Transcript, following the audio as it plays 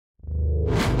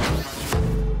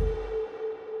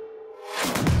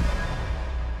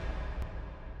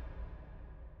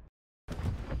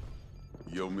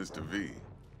Yo, Mr. V,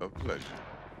 a pleasure.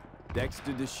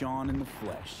 Dexter Deshawn in the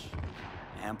flesh.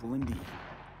 Ample indeed.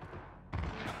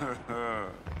 Let's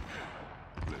roll.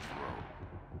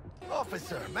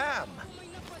 Officer, ma'am.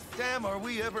 Damn, are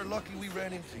we ever lucky we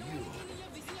ran into you.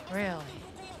 Really?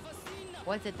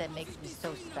 What's it that makes me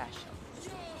so special?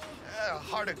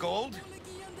 Heart of gold?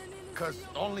 Because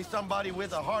only somebody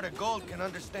with a heart of gold can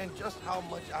understand just how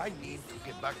much I need to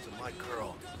get back to my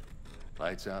girl.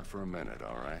 Lights out for a minute,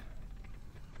 all right?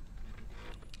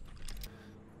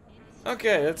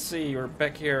 Okay, let's see. We're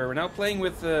back here. We're now playing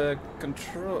with the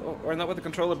control, or not with the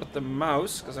controller, but the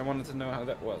mouse, because I wanted to know how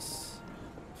that was.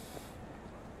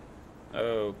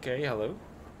 Okay, hello.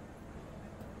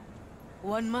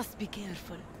 One must be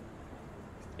careful.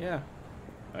 Yeah,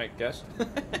 I guess.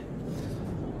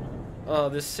 Oh,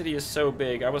 this city is so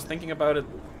big. I was thinking about it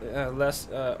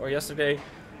yesterday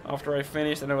after I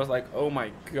finished, and I was like, oh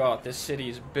my god, this city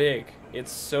is big.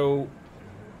 It's so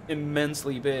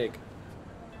immensely big.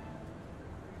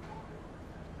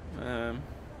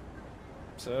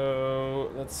 So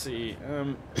let's see.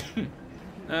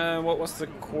 What was the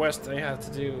quest I had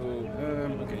to do?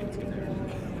 Okay, let's get there.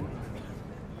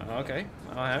 Okay,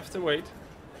 I'll have to wait.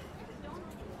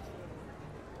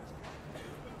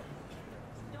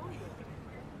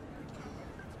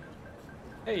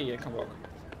 Hey, I can walk.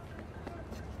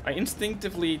 I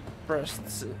instinctively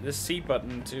pressed the C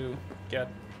button to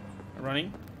get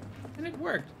running, and it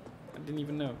worked. I didn't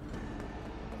even know.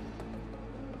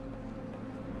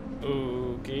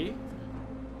 Okay.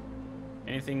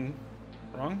 Anything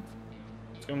wrong?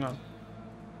 What's going on?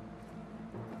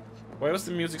 Why was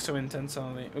the music so intense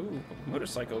on the... Ooh,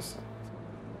 motorcycles.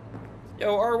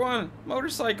 Yo, R1!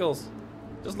 Motorcycles!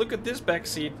 Just look at this back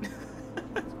seat.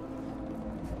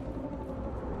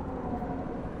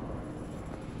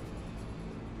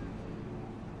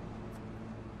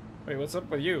 Wait, what's up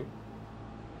with you?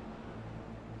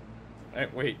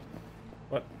 Wait.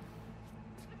 What?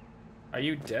 Are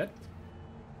you dead?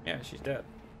 Yeah, she's dead.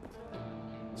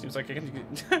 Seems like I can...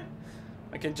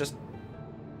 I can just...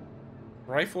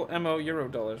 Rifle ammo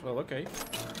 $. Well, okay.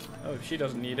 Oh, if she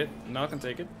doesn't need it, now I can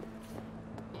take it.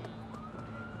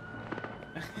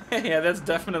 Yeah, that's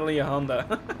definitely a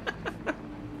Honda.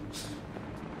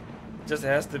 Just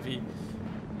has to be.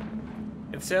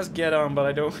 It says get on, but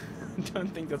I don't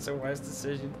think that's a wise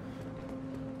decision.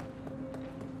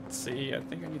 Let's see, I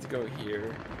think I need to go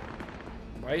here.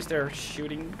 Why is there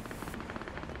shooting?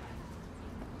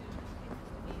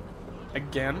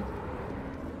 Again?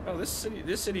 Oh, this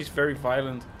city is very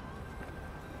violent.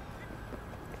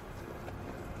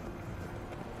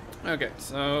 Okay,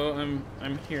 so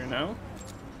I'm here now.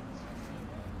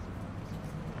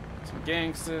 Some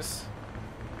gangsters.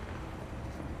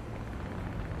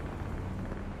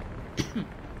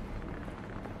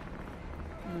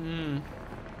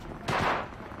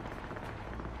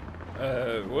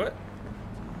 What?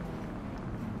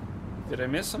 Did I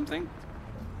miss something?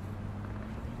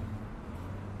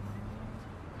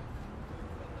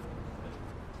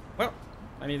 Well,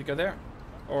 I need to go there.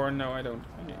 Or no, I don't.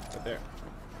 I need to go there.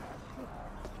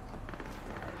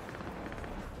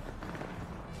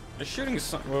 The shooting is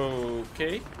some...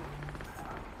 Okay.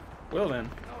 Well then.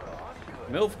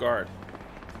 Milfgard.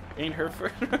 Ain't her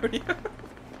first rodeo.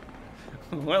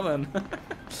 Well then.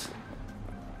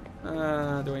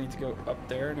 Do I need to go up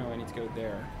there? No, I need to go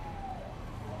there.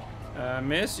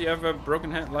 Miss, you have a broken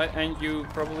headlight and you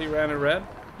probably ran a red.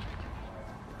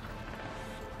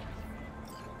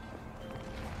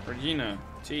 Regina,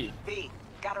 T. V,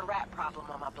 got a rat problem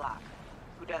on my block.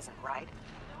 Who doesn't, right?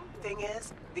 Thing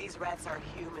is, these rats are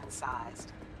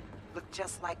human-sized. Look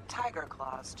just like tiger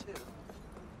claws, too.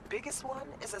 Biggest one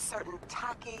is a certain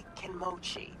Taki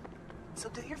Kenmochi. So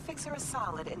do your fixer a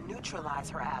solid and neutralize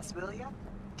her ass, will ya?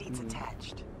 Deeds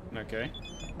attached. Okay.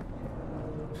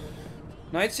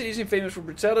 Night City is famous for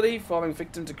brutality, falling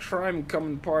victim to crime, a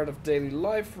common part of daily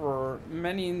life for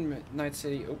many in Night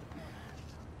City. Oh,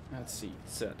 let's see.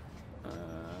 Set.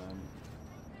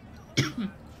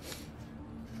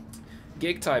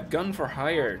 Gig type: gun for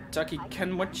hire. Taki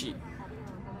Kenmochi.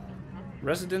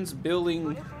 Residence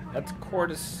building at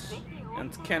Cordis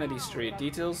and Kennedy Street.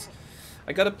 Details: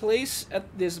 I got a place at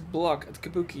this block at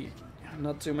Kabuki.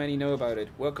 Not too many know about it.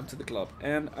 Welcome to the club,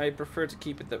 and I prefer to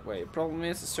keep it that way. Problem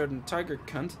is, a certain tiger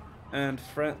cunt and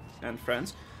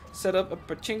friends set up a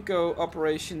pachinko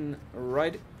operation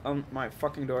right on my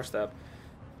fucking doorstep.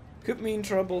 Could mean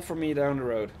trouble for me down the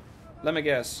road. Let me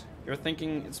guess, you're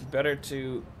thinking it's better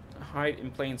to hide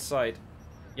in plain sight.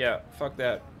 Yeah, fuck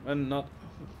that. When,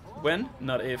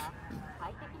 not if.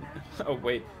 Oh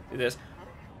wait, it is.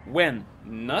 When,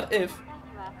 not if.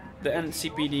 the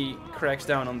NCPD cracks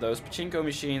down on those pachinko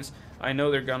machines, I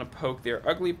know they're gonna poke their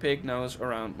ugly pig nose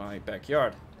around my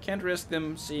backyard. Can't risk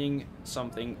them seeing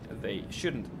something they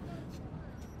shouldn't.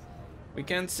 We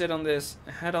can't sit on this.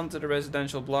 Head on to the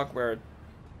residential block where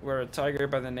a tiger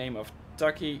by the name of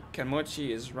Taki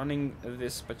Kanmochi is running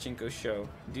this pachinko show.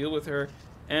 Deal with her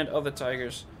and other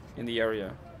tigers in the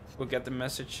area. We'll get the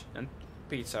message and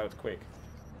peace out quick.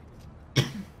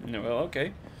 No, well,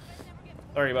 okay.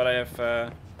 Sorry, but I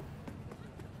have.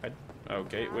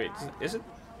 Okay, wait, is it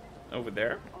over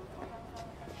there?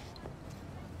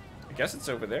 I guess it's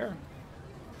over there.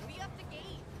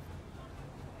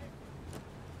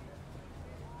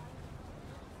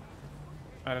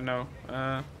 I don't know.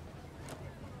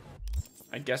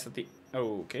 I guess at the...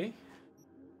 Okay.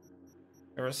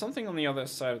 There was something on the other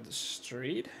side of the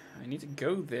street. I need to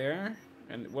go there.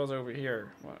 And it was over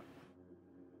here. What?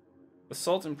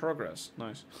 Assault in progress.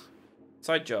 Nice.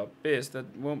 Side job. Biz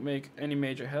that won't make any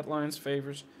major headlines.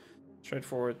 Favors.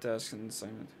 Straightforward task and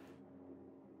assignment.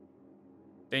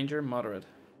 Danger moderate.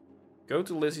 Go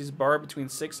to Lizzie's bar between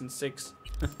 6 and 6.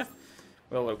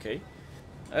 Well, okay.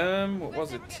 What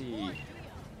was it? T.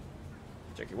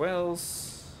 Jackie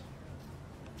Wells.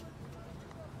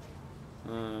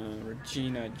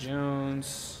 Regina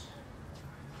Jones.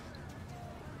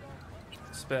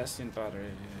 Sebastian Padre.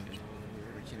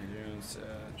 Regina Jones.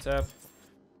 Tap.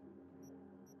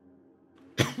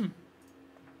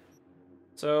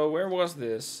 So where was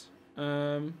this?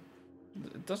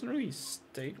 It doesn't really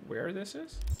state where this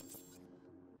is.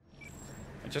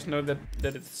 I just know that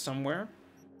it's somewhere.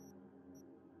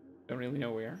 Don't really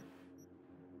know where.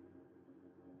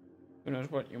 Who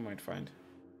knows what you might find.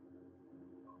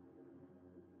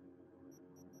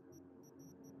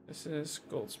 This is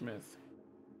Goldsmith.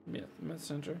 Myth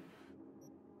Center.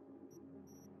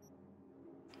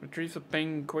 Retrieve the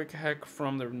ping quick hack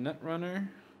from the Netrunner.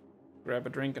 Grab a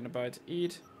drink and a bite to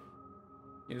eat.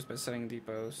 Used by selling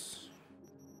depots.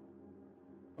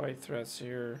 White threads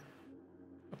here.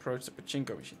 Approach the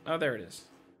pachinko machine. Oh, there it is.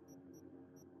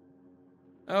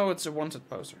 Oh, it's a wanted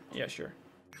poster. Yeah, sure.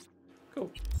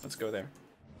 Cool. Let's go there.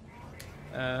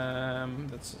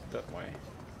 That's that way.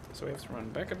 So we have to run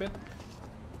back a bit.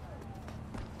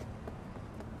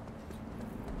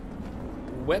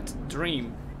 Wet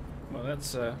dream. Well,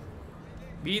 that's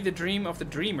be the dream of the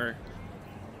dreamer.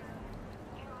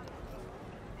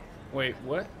 Wait,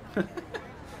 what?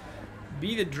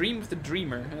 Be the dream of the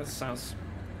dreamer. That sounds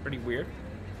pretty weird.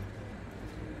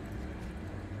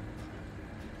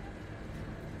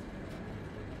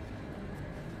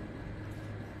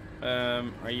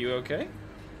 Are you okay?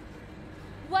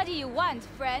 What do you want,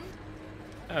 friend?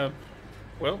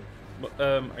 Well,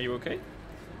 are you okay?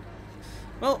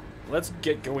 Well, let's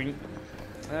get going.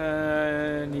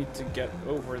 Need to get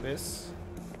over this.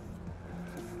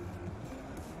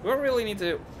 Do I really need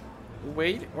to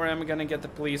wait, or am I gonna get the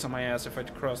police on my ass if I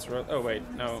cross the road? Oh wait,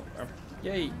 no.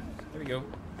 Yay! There we go.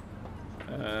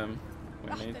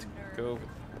 We need to go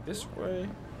this way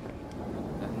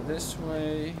and this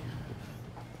way.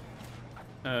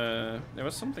 There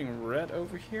was something red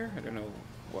over here. I don't know.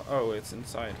 Oh, it's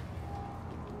inside.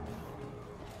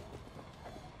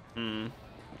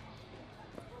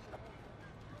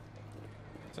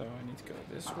 So I need to go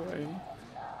this way.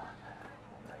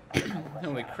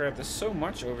 Holy crap, there's so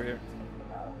much over here.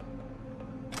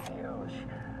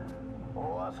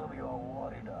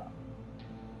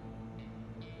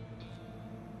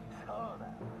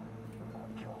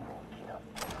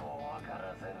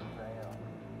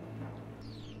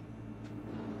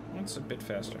 That's a bit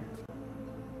faster.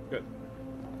 Good.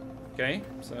 Okay,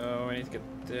 so I need to get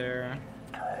there.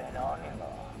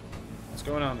 What's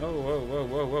going on? Oh, whoa, whoa,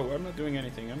 whoa, whoa. I'm not doing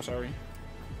anything. I'm sorry.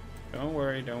 Don't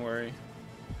worry, don't worry.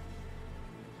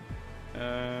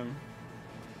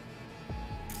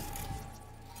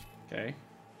 Okay.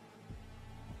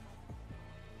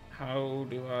 How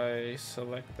do I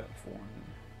select that one?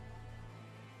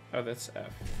 Oh, that's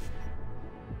F.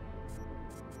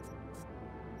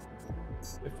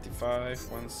 55,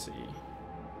 1C.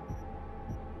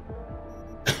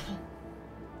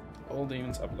 All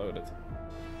demons uploaded.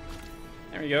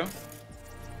 There we go.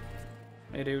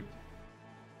 Hey, dude.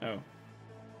 Oh.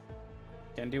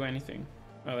 Can't do anything.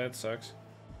 Oh, that sucks.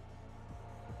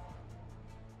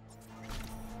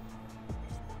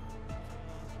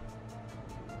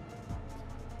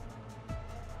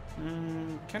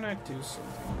 Can I do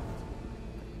something?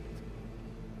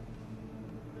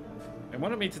 They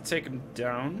wanted me to take him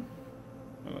down.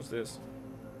 What was this?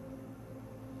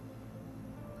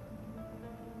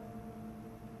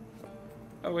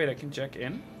 Oh wait, I can check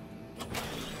in?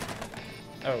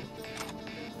 Oh.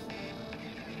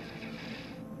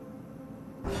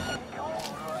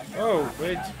 Oh,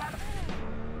 wait.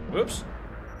 Whoops.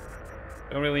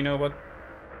 Don't really know what...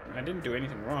 I didn't do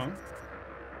anything wrong.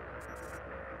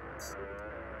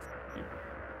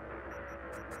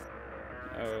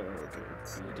 Oh, okay.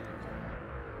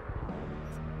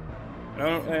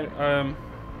 No, can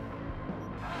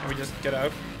we just get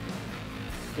out?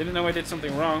 Didn't know I did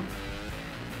something wrong.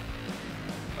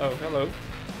 Oh, hello.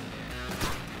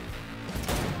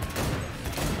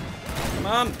 Come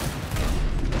on!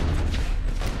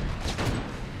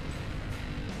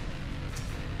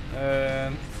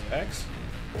 And X.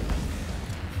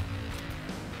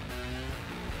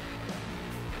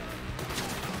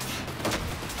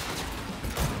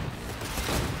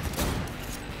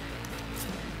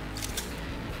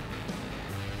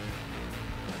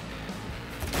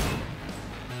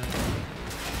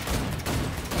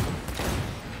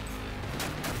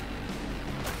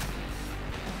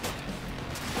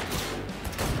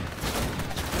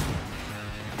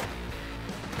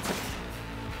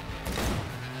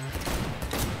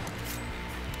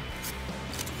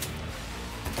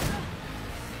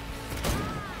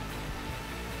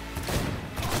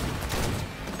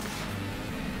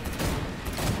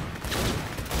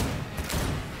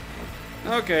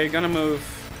 Okay, gonna move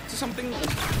to something.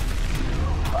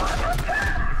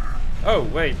 Oh,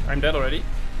 wait, I'm dead already.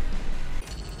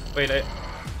 Wait,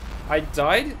 I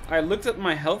died? I looked at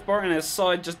my health bar and I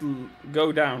saw it just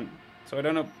go down. So I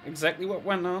don't know exactly what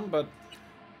went on, but...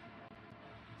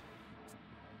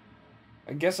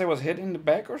 I guess I was hit in the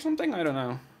back or something? I don't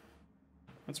know.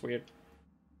 That's weird.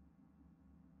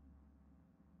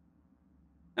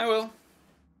 Oh well.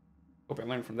 Hope I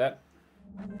learned from that.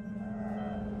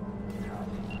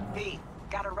 V,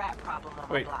 got a rat problem on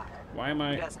Wait, my block. why am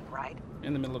I Doesn't, right?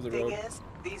 in the middle of the Thing road? is,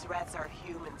 these rats are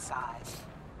human-sized.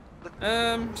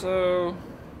 So...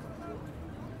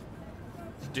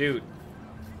 Dude.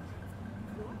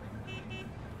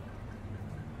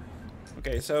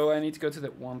 Okay, so I need to go to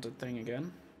that wanted thing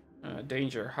again.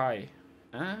 Danger, high.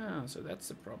 Ah, so that's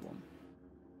the problem.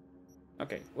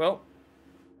 Okay, well...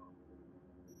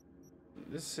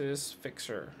 This is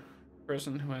Fixer.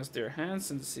 Person who has their hands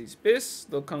and sees piss,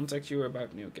 they'll contact you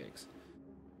about new gigs.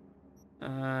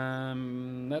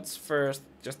 Let's first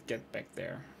just get back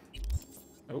there.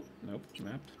 Oh, nope,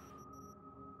 map.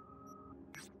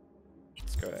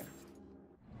 Let's go there.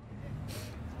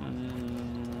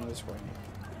 This way.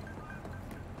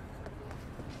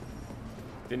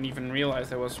 Didn't even realize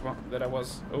that I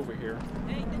was over here.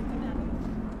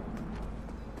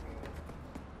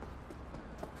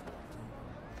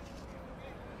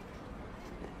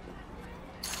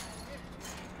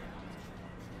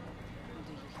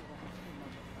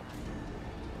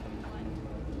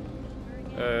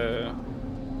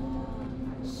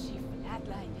 She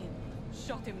flatlined him,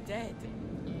 shot him dead.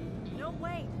 No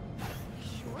way.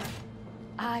 Sure?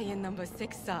 I and number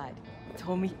 6 side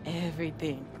told me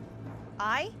everything.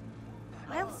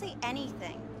 I'll say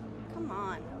anything. Come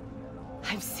on.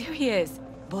 I'm serious.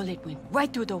 Bullet went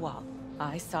right through the wall.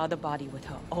 I saw the body with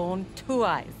her own 2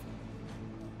 eyes.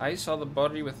 I saw the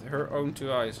body with her own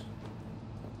 2 eyes.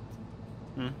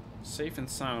 Safe and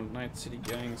sound, Night City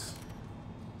gangs.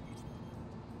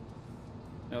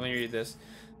 Now let me read this.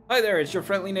 Hi there, it's your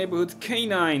friendly neighborhood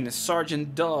canine,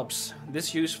 Sergeant Dobbs.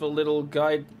 This useful little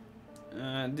guide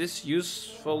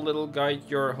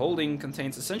you're holding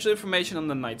contains essential information on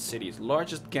the Night City's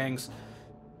largest gangs,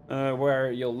 where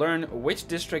you'll learn which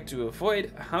district to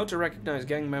avoid, how to recognize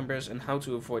gang members, and how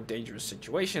to avoid dangerous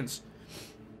situations.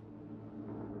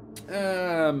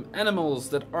 Animals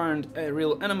that aren't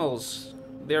real animals.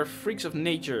 They're freaks of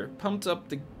nature, pumped up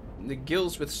the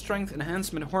gills with strength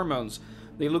enhancement hormones.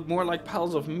 They look more like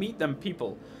piles of meat than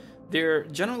people. They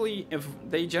generally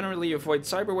avoid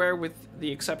cyberware with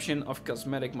the exception of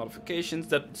cosmetic modifications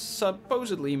that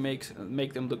supposedly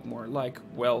make them look more like,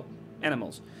 well,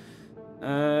 animals.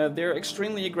 They're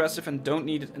extremely aggressive and don't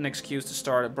need an excuse to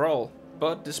start a brawl.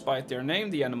 But despite their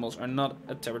name, the animals are not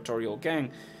a territorial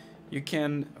gang. You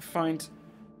can find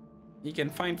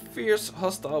fierce,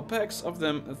 hostile packs of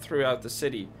them throughout the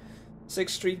city. 6th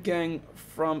Street Gang,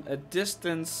 from a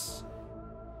distance,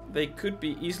 they could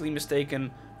be easily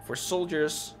mistaken for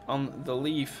soldiers on the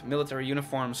leave, military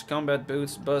uniforms, combat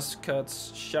boots, buzz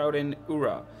cuts, shouting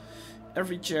 "Ura"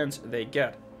 every chance they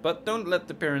get. But don't let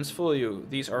the appearance fool you.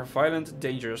 These are violent,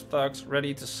 dangerous thugs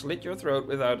ready to slit your throat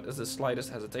without the slightest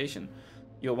hesitation.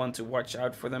 You'll want to watch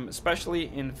out for them, especially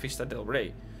in Vista del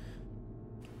Rey.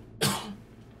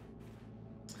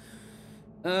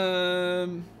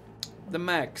 The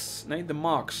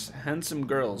Mox, handsome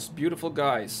girls, beautiful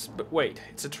guys. But wait,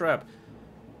 it's a trap.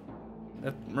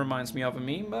 That reminds me of a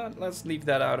meme, but let's leave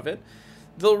that out of it.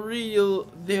 They'll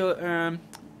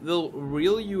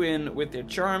reel you in with their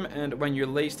charm, and when you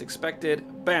least expect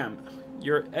it, bam,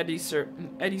 your Eddies are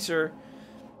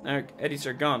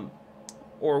gone.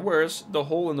 Or worse, the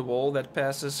hole in the wall that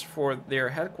passes for their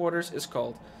headquarters is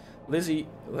called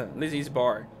Lizzie's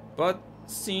Bar, but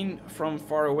seen from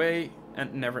far away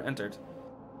and never entered.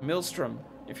 Maelstrom.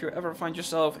 If you ever find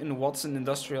yourself in Watson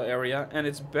Industrial Area, and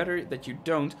it's better that you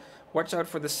don't, watch out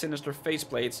for the sinister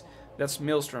faceplates. That's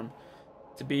Maelstrom.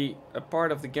 To be a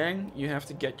part of the gang, you have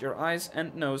to get your eyes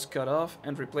and nose cut off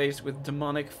and replaced with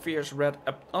demonic, fierce red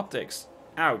optics.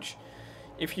 Ouch.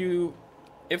 If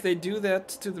they do that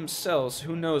to themselves,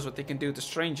 who knows what they can do to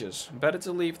strangers. Better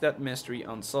to leave that mystery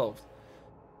unsolved.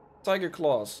 Tiger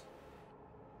Claws.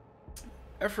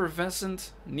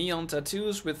 Effervescent neon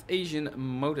tattoos with Asian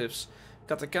motifs.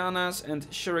 Katakanas and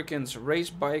shurikens,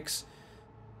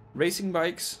 racing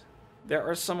bikes. There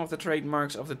are some of the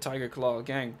trademarks of the Tiger Claw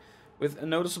gang, with a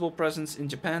noticeable presence in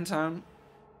Japantown.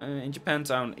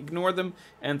 Ignore them,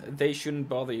 and they shouldn't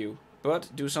bother you. But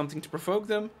do something to provoke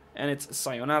them, and it's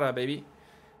sayonara, baby.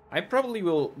 I probably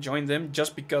will join them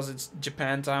just because it's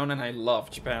Japantown, and I love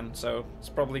Japan, so it's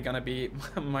probably gonna be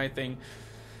my thing.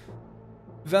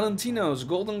 Valentinos,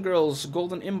 golden girls,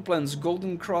 golden implants,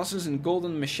 golden crosses, and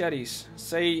golden machetes.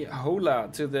 Say hola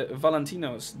to the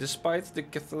Valentinos. Despite the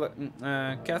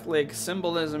Catholic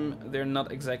symbolism, they're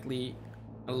not exactly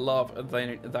love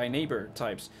thy neighbor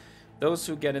types. Those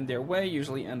who get in their way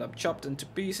usually end up chopped into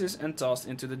pieces and tossed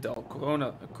into the Del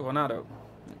Coronado.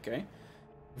 Okay.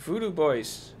 Voodoo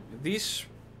Boys. These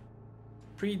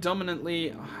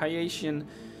predominantly Haitian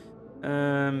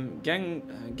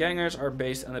gangers are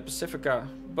based on the Pacifica,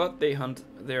 but they hunt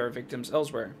their victims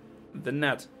elsewhere. The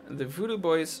Net. The Voodoo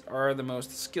Boys are the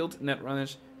most skilled net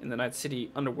runners in the Night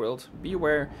City underworld. Be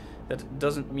aware that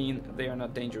doesn't mean they are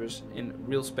not dangerous in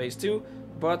real space too,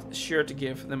 but sure to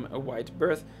give them a wide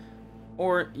berth,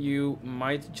 or you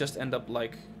might just end up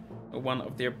like one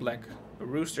of their black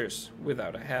roosters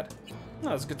without a head. Oh,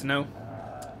 that's good to know.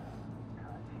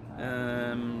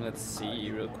 Let's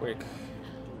see real quick.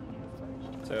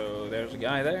 So there's a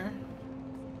guy there.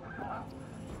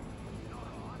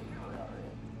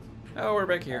 Oh, we're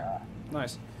back here.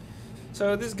 Nice.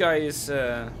 So this guy is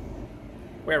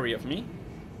wary of me.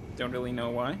 Don't really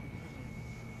know why.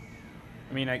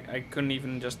 I mean, I couldn't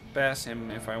even just pass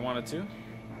him if I wanted to,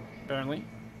 apparently.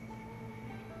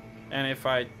 And if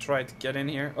I try to get in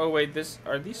here... Oh wait,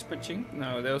 are these pachinko?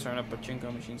 No, those are not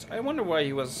pachinko machines. I wonder why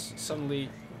he was suddenly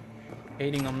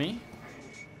hating on me.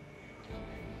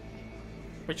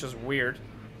 Which is weird.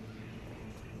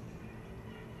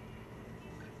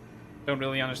 Don't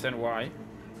really understand why.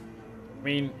 I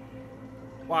mean,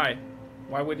 why?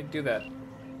 Why would he do that?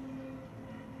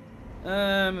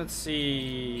 Let's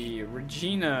see.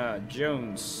 Regina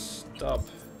Jones. Stop.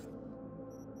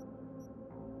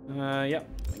 Yep,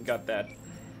 got that.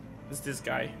 It's this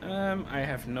guy. I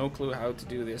have no clue how to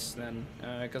do this then.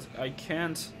 Because I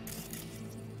can't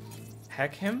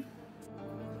hack him.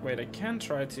 Wait, I can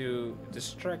try to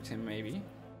distract him, maybe.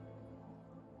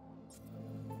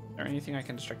 Is there anything I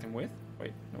can distract him with?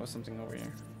 Wait, there was something over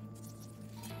here.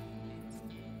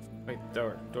 Wait,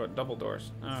 double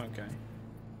doors. Oh, okay.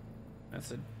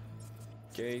 That's a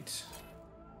gate.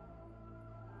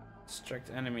 Distract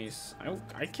enemies.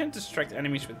 I can't distract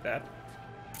enemies with that.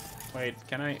 Wait,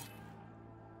 can I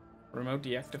remote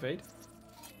deactivate?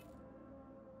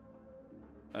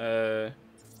 Oh,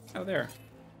 there.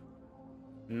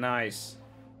 Nice.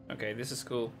 Okay, this is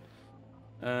cool.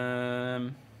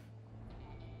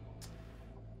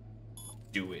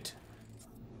 Do it.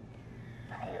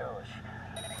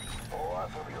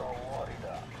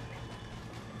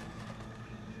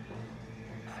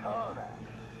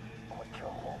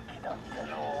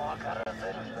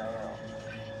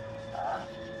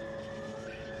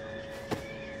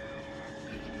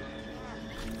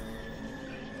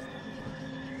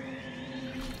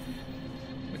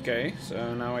 Okay,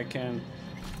 so now I can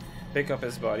pick up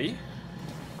his body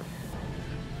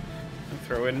and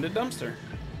throw it in the dumpster.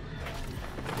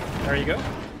 There you go.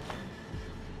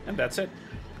 And that's it.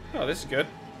 Oh, this is good.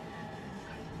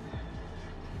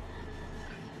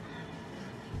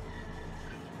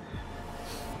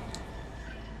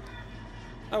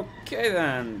 Okay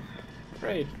then.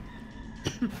 Great.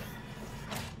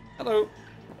 Hello.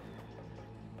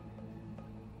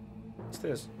 What's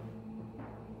this?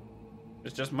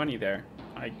 There's just money there.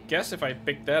 I guess if I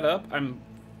pick that up, I'm...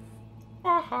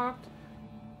 Oh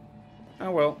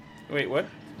well. Wait, what?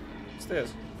 What's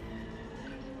this?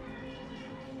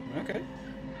 Okay.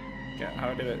 Yeah,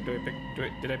 how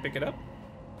did I pick it up?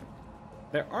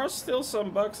 There are still some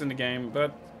bugs in the game,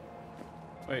 but...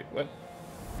 Wait, what?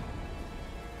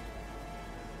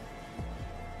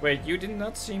 Wait, you did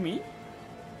not see me?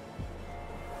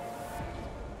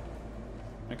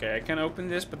 Okay, I can open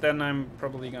this, but then I'm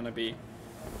probably gonna be...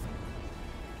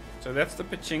 So that's the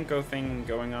pachinko thing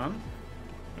going on.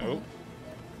 Oh.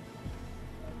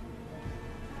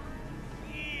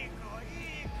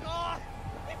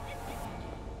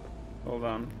 Hold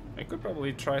on. I could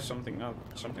probably try something out,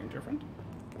 something different.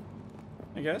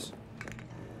 I guess.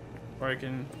 Or I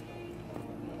can...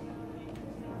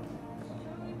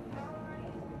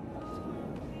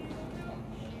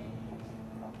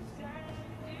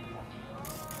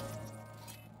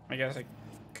 I guess I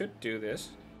could do this.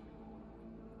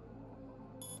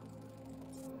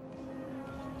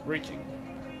 Reaching.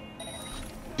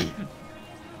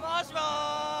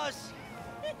 Cosmos!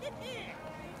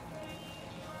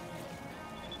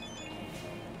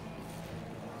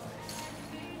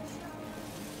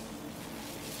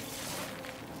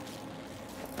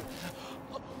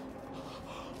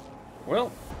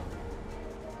 Well.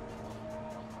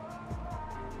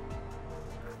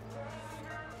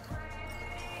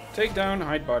 Take down,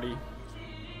 hide body.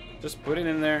 Just put it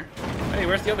in there. Hey,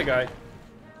 where's the other guy?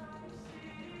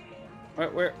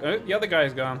 Where? Oh, the other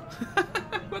guy's gone.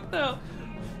 What the hell?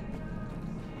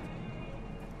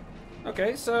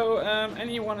 Okay, so,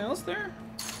 anyone else there?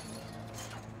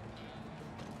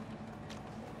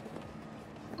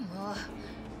 Oh,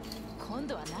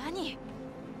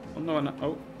 no, no.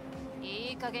 Oh.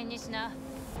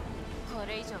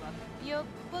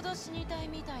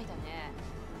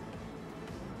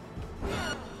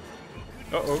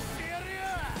 Uh-oh.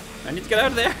 I need to get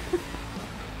out of there.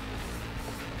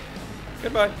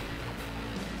 Goodbye.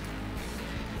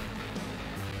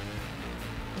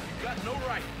 You got no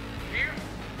right. Here?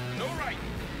 No right.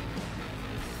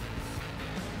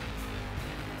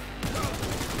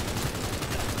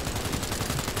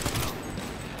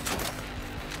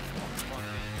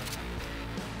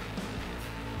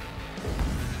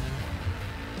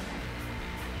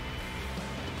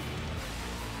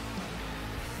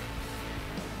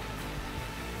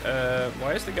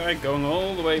 Why is the guy going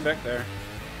all the way back there?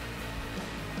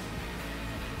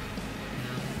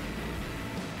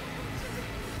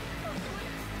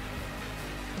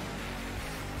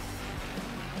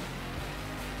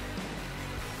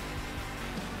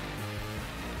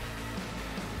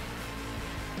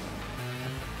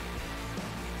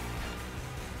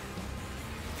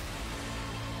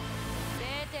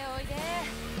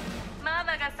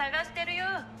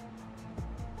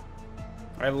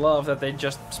 I love that they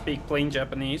just speak plain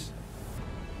Japanese.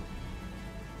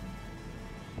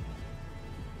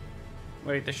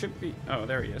 Wait, there should be... Oh,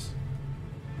 there he is.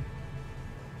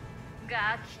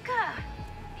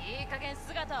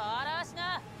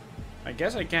 I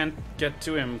guess I can't get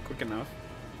to him quick enough.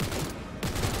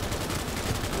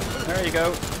 There you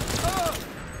go.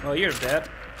 Well, you're dead.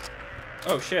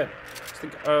 Oh, shit.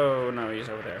 Oh, no, he's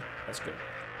over there. That's good.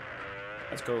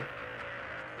 That's cool.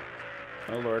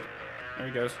 Oh, Lord. There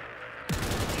he goes.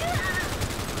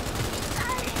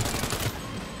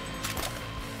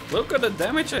 Look at the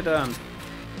damage I done.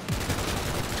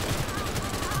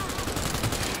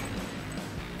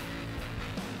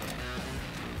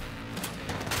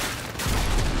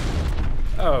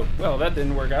 Oh, well, that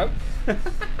didn't work out.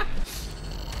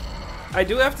 I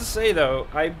do have to say, though,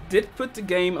 I did put the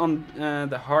game on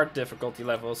the hard difficulty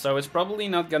level, so it's probably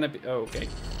not gonna be... Oh, okay.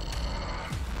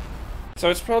 So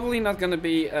it's probably not gonna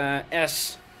be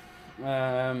as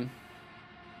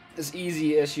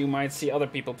easy as you might see other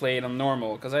people play it on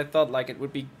normal, because I thought like it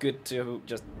would be good to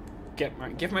just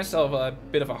give myself a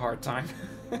bit of a hard time.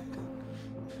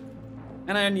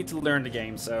 And I need to learn the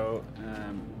game, so...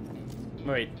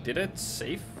 wait, did it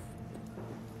save?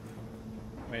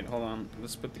 Wait, hold on.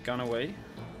 Let's put the gun away.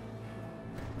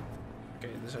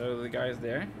 Okay, so the guy's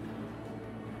there.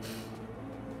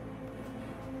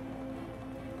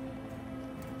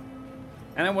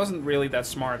 And I wasn't really that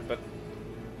smart, but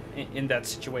in that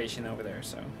situation over there,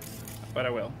 so... But I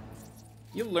will.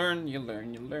 You learn, you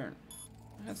learn, you learn.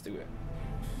 Let's do it.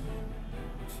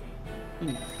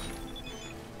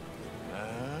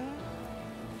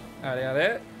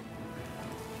 Howdy.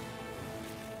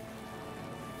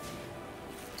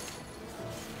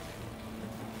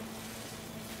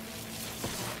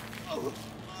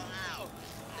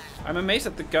 I'm amazed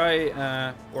that the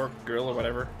guy, or girl or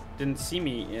whatever, didn't see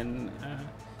me in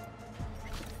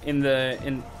the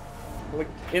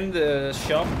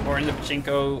shop or in the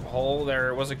pachinko hall.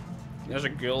 There's a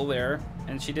girl there,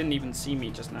 and she didn't even see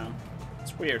me just now.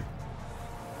 It's weird.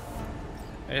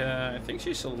 I think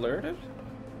she's alerted,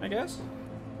 I guess.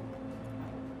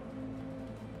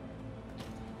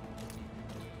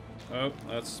 Oh,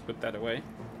 let's put that away.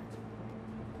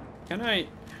 Can I...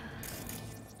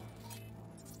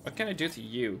 What can I do to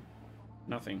you?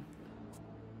 Nothing.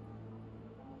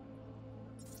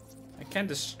 I can't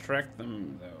distract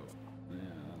them, though.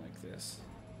 Yeah, like this.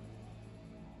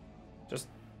 Just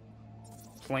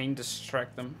plain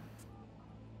distract them.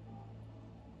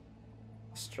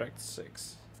 Distract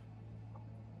 6.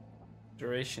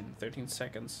 Duration 13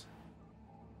 seconds.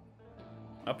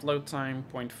 Upload time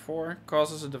 0.4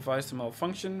 causes a device to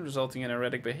malfunction, resulting in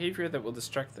erratic behavior that will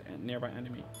distract the nearby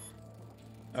enemy.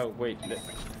 Oh wait,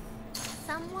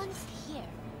 Someone's here.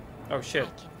 oh shit. I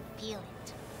can feel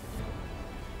it.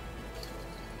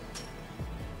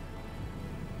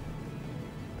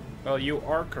 Well, you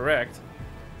are correct.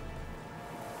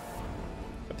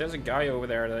 But there's a guy over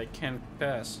there that I can't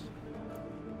pass.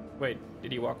 Wait,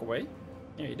 did he walk away?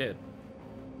 Yeah, he did.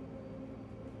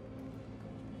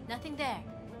 Nothing there.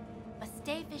 But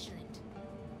stay vigilant.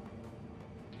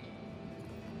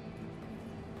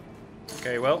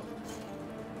 Okay, well,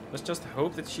 let's just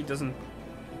hope that she doesn't...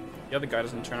 The other guy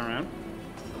doesn't turn around.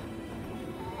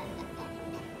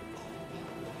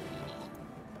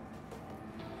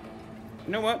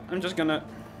 You know what? I'm just gonna...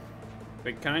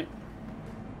 Wait, can I...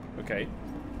 Okay,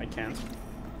 I can't.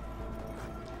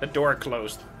 The door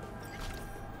closed.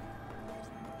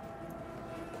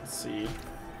 Let's see.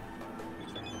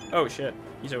 Oh shit,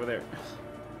 he's over there.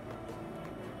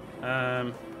 I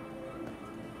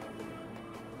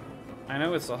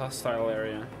know it's a hostile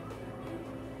area.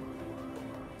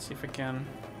 Let's see if I can.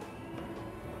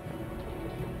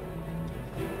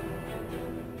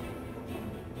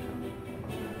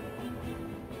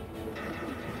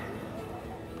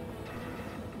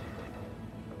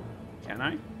 Can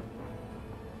I?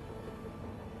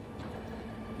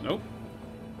 Nope.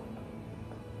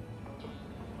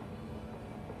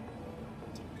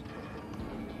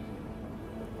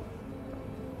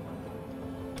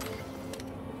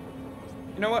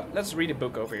 You know what? Let's read a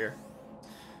book over here.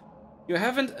 You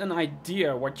haven't an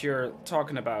idea what you're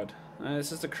talking about.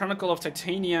 This is the Chronicle of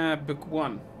Titania, Book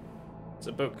 1. It's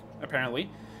a book,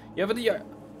 apparently. You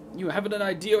haven't an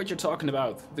idea what you're talking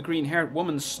about. The green-haired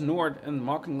woman snored and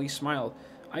mockingly smiled.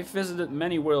 I've visited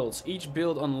many worlds, each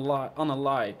built on a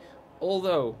lie.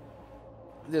 Although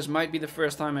this might be the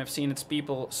first time I've seen its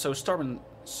people so stubborn,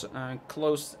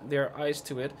 close their eyes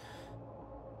to it.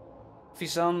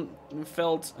 Fisan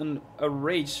felt a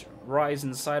rage rise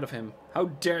inside of him. How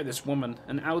dare this woman,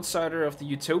 an outsider of the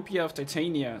utopia of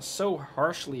Titania, so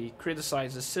harshly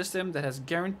criticize a system that has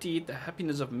guaranteed the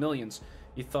happiness of millions,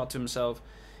 he thought to himself.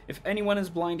 If anyone is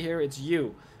blind here, it's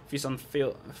you, Fisan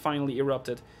finally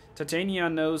erupted. Titania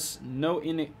knows no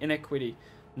inequity,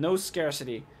 no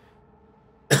scarcity.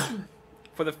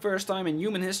 For the first time in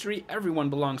human history, everyone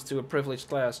belongs to a privileged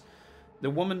class. The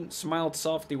woman smiled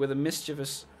softly with a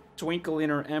mischievous twinkle in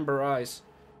her amber eyes.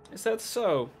 Is that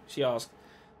so? She asked.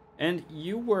 And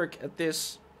you work at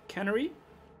this cannery?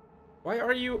 Why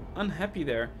are you unhappy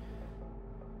there?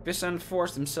 Vincent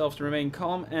forced himself to remain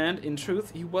calm, and, in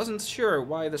truth, he wasn't sure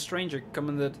why the stranger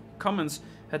comments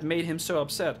had made him so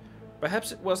upset.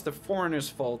 Perhaps it was the foreigner's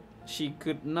fault. She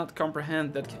could not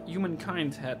comprehend that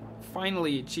humankind had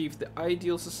finally achieved the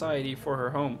ideal society for her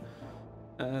home.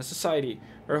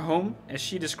 Her home, as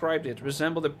she described it,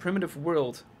 resembled a primitive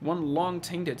world, one long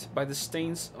tainted by the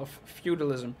stains of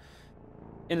feudalism.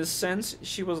 In a sense,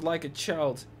 she was like a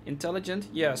child, intelligent,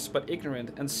 yes, but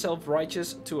ignorant and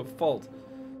self-righteous to a fault.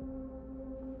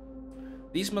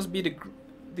 These must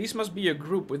be a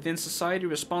group within society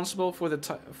responsible for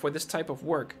this type of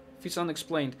work, Fisan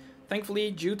explained.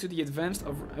 Thankfully, due to the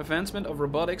advancement of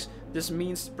robotics, this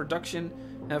means production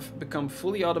have become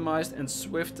fully automized and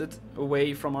swifted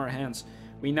away from our hands.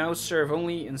 We now serve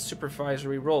only in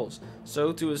supervisory roles.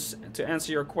 So, to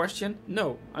answer your question,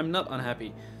 no, I'm not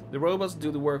unhappy. The robots do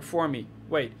the work for me.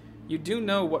 Wait, you do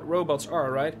know what robots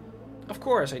are, right? Of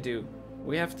course I do.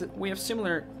 We have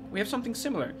something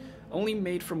similar, only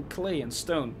made from clay and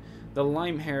stone. The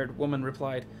lime-haired woman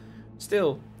replied,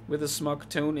 still with a smug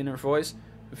tone in her voice.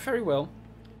 Very well.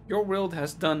 Your world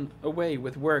has done away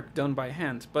with work done by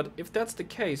hand, but if that's the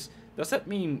case, does not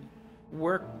mean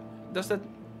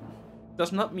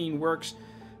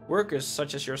workers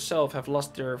such as yourself have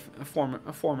lost their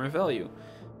former value?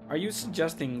 Are you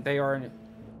suggesting there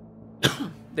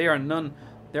are none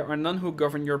who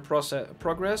govern your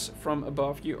progress from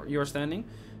above your standing?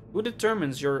 Who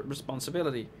determines your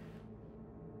responsibility?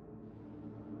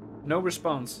 No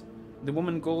response. The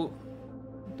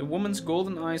woman's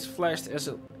golden eyes flashed as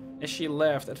she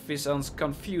laughed at Fisan's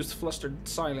confused, flustered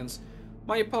silence.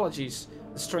 My apologies.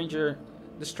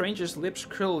 The stranger's lips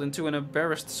curled into an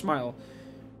embarrassed smile.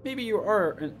 Maybe you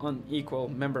are an unequal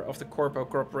member of the Corpo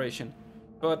Corporation.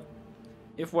 But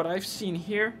if what I've seen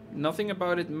here, nothing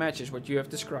about it matches what you have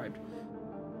described.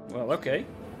 Well, okay.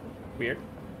 Weird.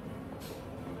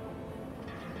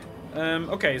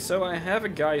 Okay, so I have a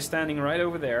guy standing right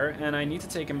over there, and I need to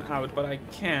take him out, but I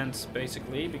can't,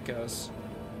 basically, because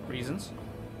reasons.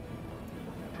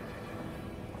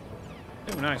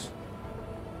 Oh, nice.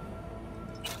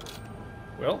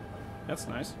 Well, that's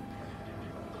nice.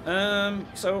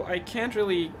 So I can't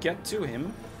really get to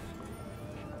him.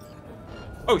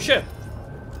 Oh, shit!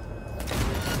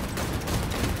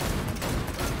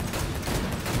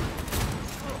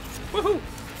 Woohoo!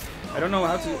 I don't know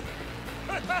how to...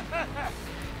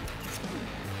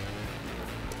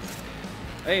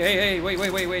 Hey, wait,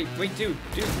 dude.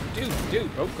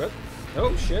 Oh, good.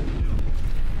 Oh, shit.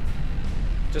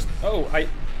 Just,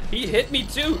 he hit me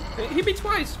too. He hit me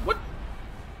twice. What?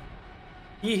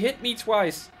 He hit me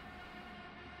twice.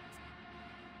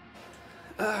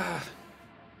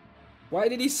 Why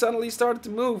did he suddenly start to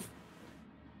move?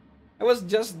 I was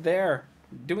just there,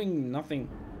 doing nothing.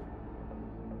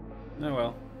 Oh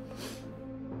well.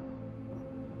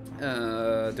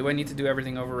 Do I need to do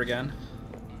everything over again?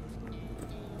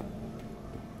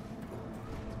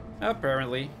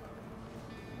 Apparently.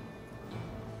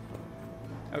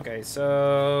 Okay,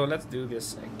 so let's do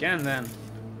this again then.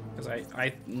 Because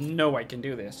I know I can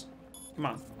do this. Come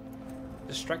on.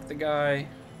 Distract the guy.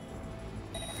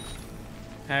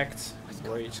 Hacked.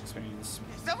 Voyage experience.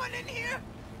 Is someone in here?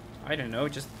 I don't know,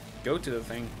 just go to the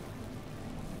thing.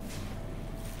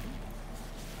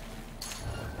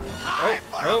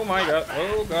 Oh my god,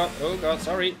 oh god,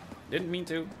 sorry. Didn't mean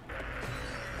to.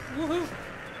 Woohoo.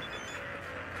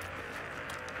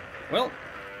 Well.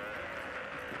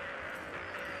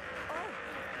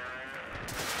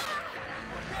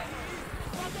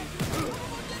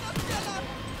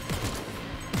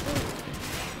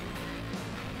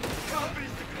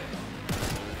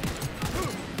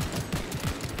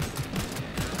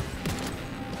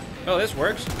 Oh, this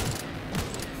works.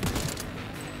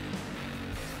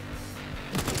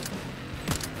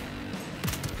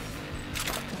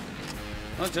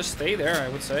 Well, just stay there, I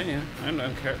would say. Yeah, I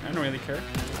don't care. I don't really care.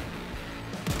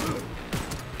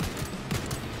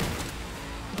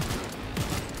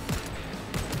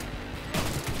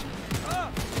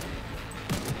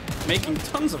 Making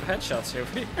tons of headshots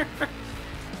over here.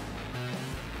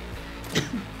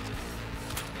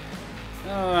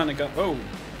 Oh, and I got. Oh,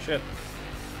 shit.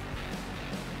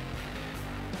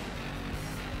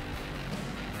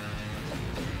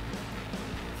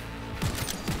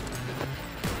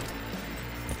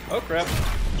 Oh crap.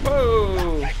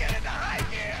 Whoa!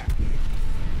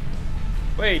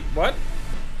 Wait, what?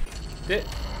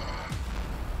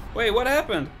 Wait, what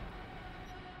happened?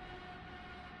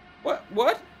 What?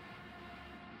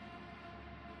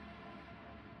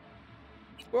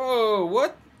 Whoa,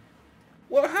 what?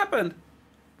 What happened?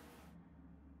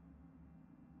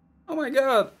 Oh my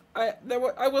god. I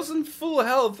was in full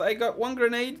health. I got one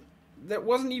grenade that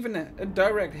wasn't even a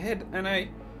direct hit, and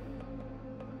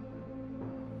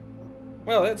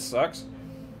well, that sucks.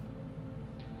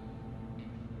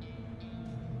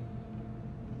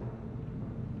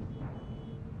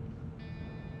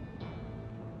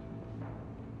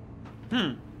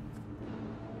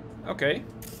 Okay,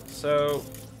 so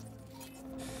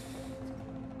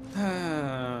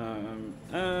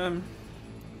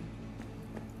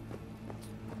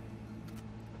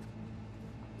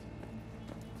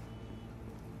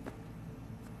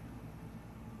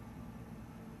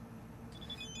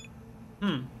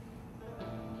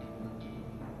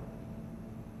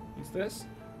Is this?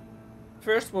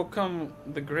 First will come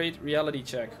the great reality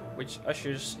check, which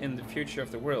ushers in the future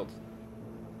of the world.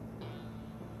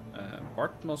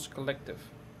 Bartnos Collective.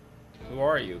 Who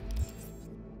are you?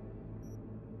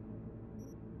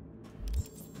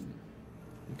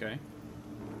 Okay.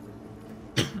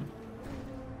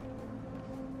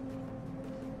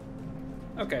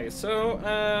 Okay, so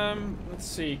let's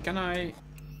see. Can I?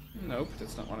 Nope,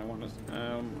 that's not what I wanted.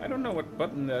 I don't know what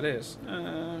button that is.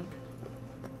 No,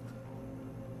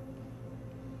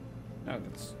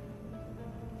 let's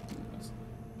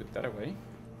put that away.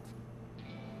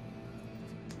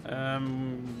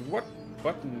 What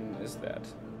button is that?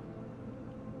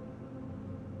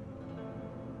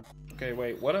 Okay,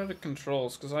 wait, what are the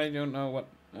controls? Because I don't know what,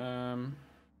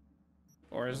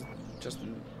 or is it just a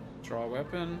draw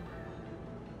weapon?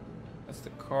 That's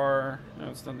the car. No,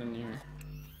 it's not in here.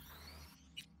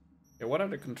 Okay, what are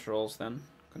the controls then?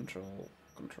 Control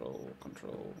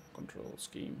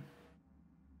scheme.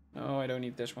 No, I don't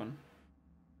need this one.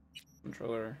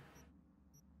 Controller.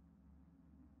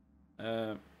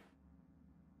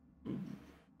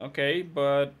 Okay,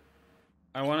 but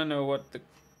I want to know what the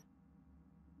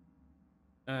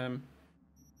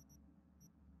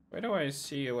where do I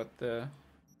see what the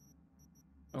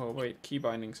oh wait, key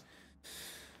bindings.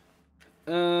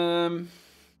 So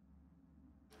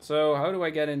how do I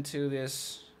get into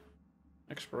this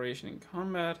exploration in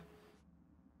combat?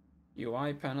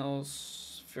 UI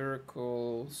panels,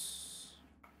 sphericals.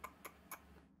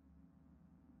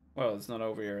 Well, it's not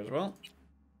over here as well.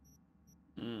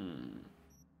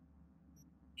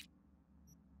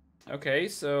 Okay,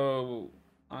 so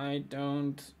I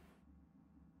don't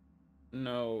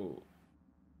know.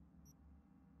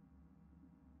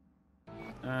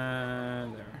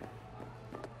 There.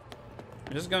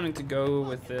 I'm just going to go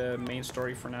with the main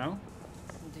story for now.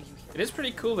 It is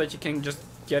pretty cool that you can just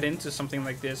get into something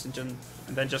like this and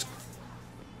then just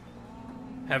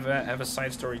have a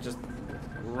side story just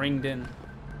ringed in.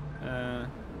 But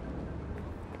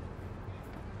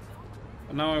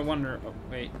now I wonder. Oh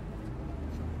wait,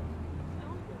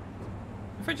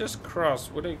 if I just cross,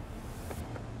 would I?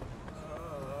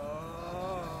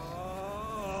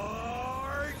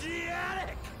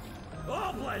 Organic!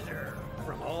 All pleasure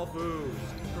from all foods.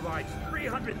 Provides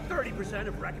 330%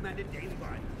 of recommended daily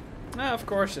volume. Ah, of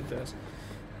course it does.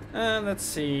 Let's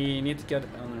see. Need to get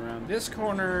on around this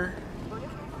corner.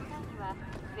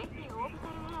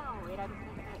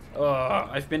 Oh,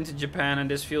 I've been to Japan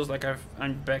and this feels like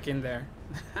I'm back in there.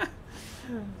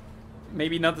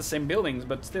 Maybe not the same buildings,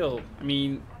 but still. I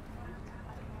mean,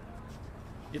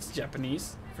 it's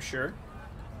Japanese for sure.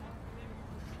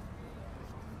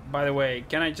 By the way,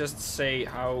 can I just say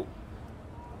how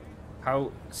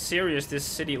serious this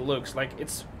city looks? Like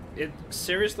it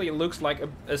seriously looks like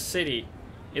a city.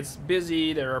 It's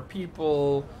busy. There are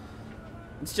people.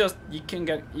 It's just you can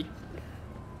get.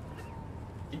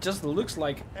 It just looks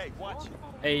like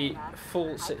a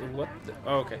full city. What?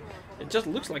 Oh, okay. It just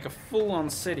looks like a full-on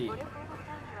city.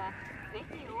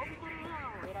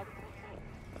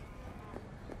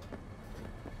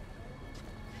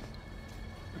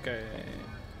 Okay.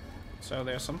 So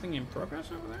there's something in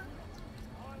progress over there?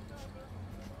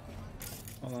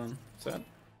 Hold on. What's that?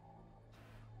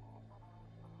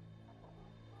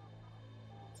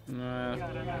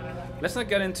 Let's not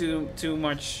get into too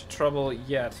much trouble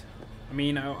yet. I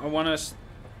mean, I want us.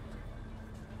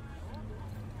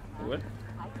 What?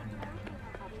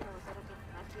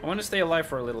 I want to stay alive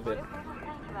for a little bit.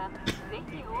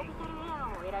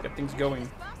 Get things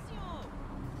going.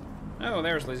 Oh,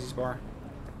 there's Lizzie's bar.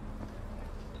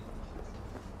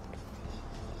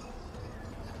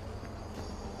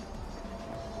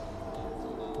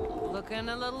 Looking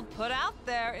a little put out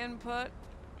there, Input.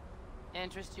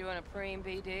 Interest you in a preem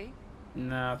BD?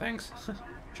 Nah, thanks.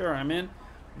 Sure, I'm in.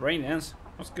 Brain dance.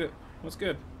 What's good? What's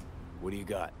good? What do you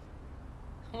got?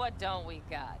 What don't we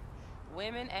got?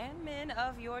 Women and men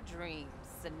of your dreams.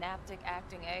 Synaptic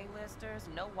acting A-listers,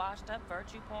 no washed-up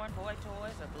virtue porn boy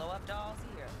toys or blow-up dolls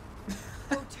here.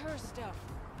 Auteur stuff.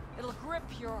 It'll grip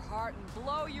your heart and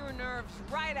blow your nerves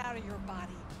right out of your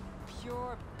body.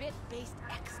 Pure bit-based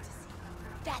ecstasy.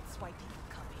 That's why people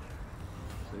come here.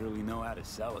 Clearly know how to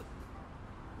sell it.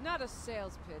 Not a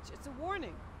sales pitch, it's a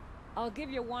warning. I'll give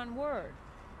you one word.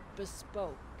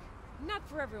 Bespoke. Not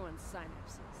for everyone's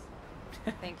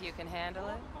synapses. Think you can handle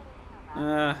it?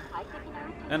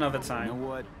 Another time. You know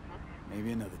what?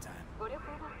 Maybe another time.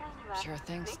 Sure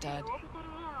thing, stud.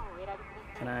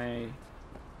 Can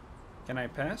I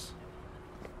pass?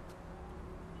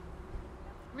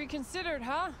 Reconsidered,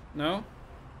 huh? No?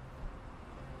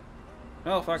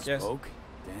 Oh, fuck yes. Bespoke?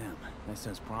 Damn, that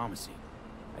sounds promising.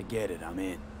 I get it, I'm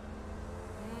in.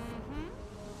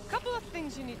 Couple of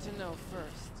things you need to know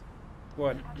first.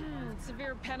 What?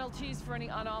 Severe penalties for any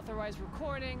unauthorized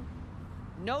recording.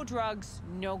 No drugs,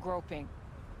 no groping.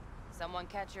 Someone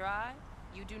catch your eye?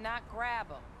 You do not grab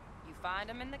them. You find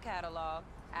them in the catalog,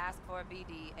 ask for a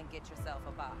BD, and get yourself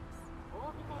a box.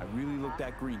 I really look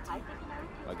that green to you.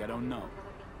 Like I don't know.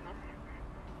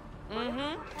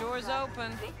 Doors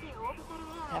open.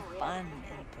 Have fun,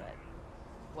 Input.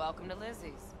 Welcome to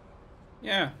Lizzie's.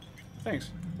 Yeah,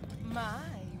 thanks. My,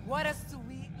 what a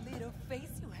sweet little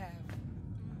face you have.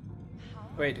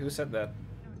 Wait, who said that?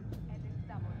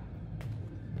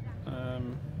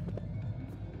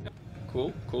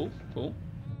 Cool.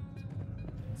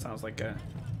 Sounds like a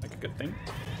good thing.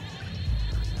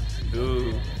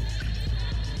 Ooh.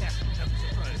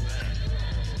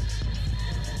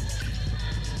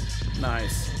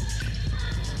 Nice.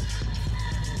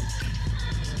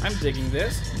 I'm digging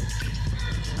this.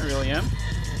 I really am.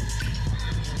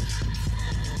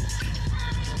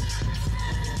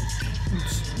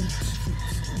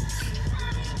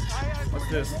 What's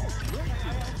this?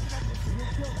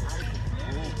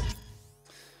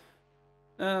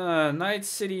 Night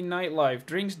City nightlife,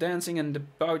 drinks, dancing, and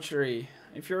debauchery.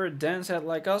 If you're a dance head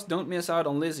like us, don't miss out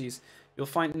on Lizzie's. You'll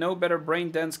find no better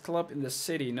brain dance club in the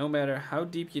city, no matter how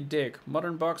deep you dig.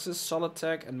 Modern boxes, solid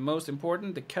tech, and most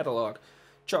important, the catalog.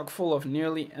 Chock full of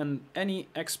nearly any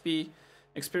XP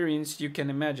experience you can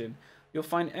imagine. You'll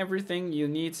find everything you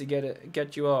need to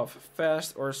get you off,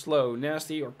 fast or slow,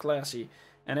 nasty or classy,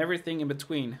 and everything in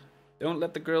between. Don't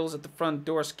let the girls at the front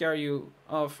door scare you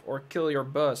off or kill your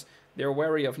buzz. They're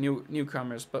wary of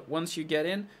newcomers, but once you get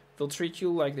in, they'll treat you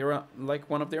like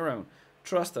one of their own.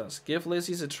 Trust us, give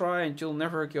Lizzie's a try and you'll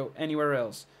never go anywhere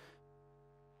else.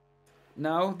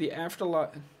 Now, the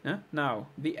afterlife,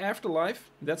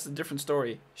 that's a different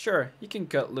story. Sure, you can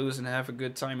cut loose and have a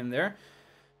good time in there.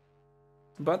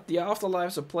 But the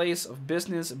afterlife's a place of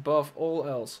business above all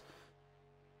else.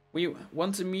 We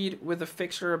want to meet with a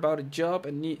fixer about a job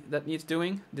that needs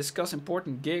doing, discuss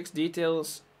important gigs,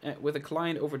 details with a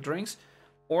client over drinks,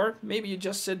 or maybe you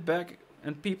just sit back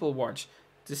and people watch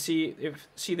to see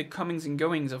the comings and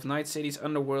goings of Night City's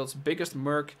underworld's biggest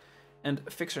merc and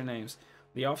fixer names.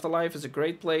 The afterlife is a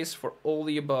great place for all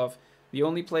the above, the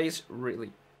only place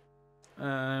really.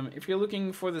 If you're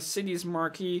looking for the city's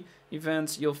marquee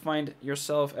events, you'll find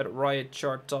yourself at Riot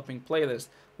chart-topping playlist,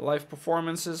 live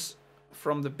performances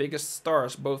from the biggest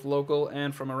stars, both local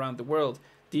and from around the world,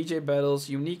 DJ battles,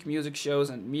 unique music shows,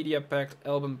 and media-packed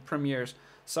album premieres.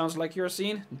 Sounds like your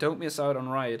scene? Don't miss out on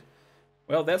Riot.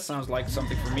 Well, that sounds like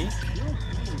something for me.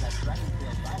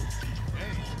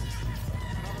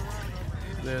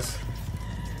 This.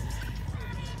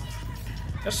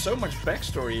 There's so much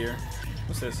backstory here.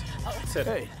 What's this? What's it?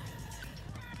 Hey.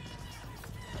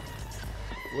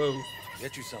 Whoa.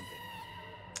 Get you something.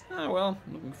 Ah, well,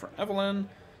 looking for Evelyn.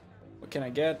 What can I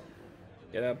get?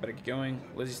 Get up, better get going.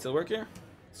 Lizzie still work here?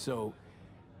 So,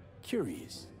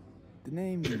 curious. The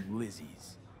name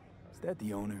Lizzie's. Is that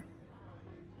the owner?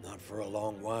 Not for a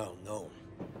long while, no.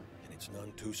 And it's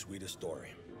none too sweet a story.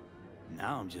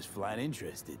 Now I'm just flat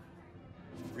interested.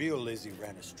 Real Lizzie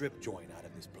ran a strip joint out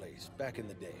of this place back in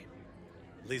the day.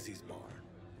 Lizzie's Bar.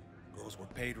 Girls were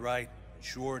paid right,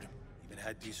 insured, even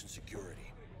had decent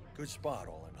security. Good spot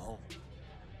all in all.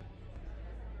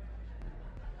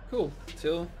 Cool.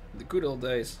 Till the good old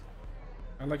days.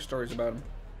 I like stories about them.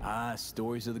 Ah,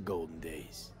 stories of the golden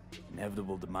days.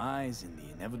 Inevitable demise and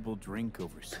the inevitable drink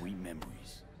over sweet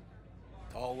memories.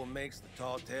 Tall one makes the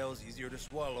tall tales easier to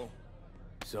swallow.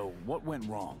 So, what went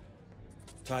wrong?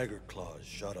 Tiger Claws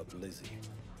shot up Lizzie.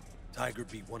 Tiger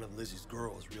beat one of Lizzie's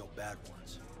girls real bad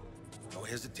once. No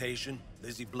hesitation,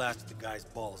 Lizzie blasted the guy's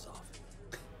balls off.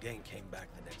 Gang came back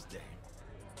the next day.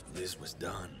 Liz was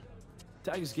done.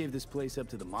 Tigers gave this place up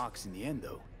to the Mox in the end,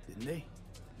 though, didn't they?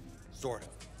 Sort of.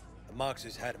 The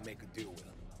Moxes had to make a deal with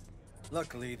them.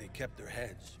 Luckily, they kept their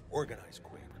heads, organized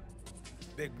quick.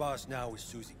 Big boss now is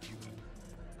Susie Cupid.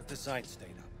 But the sign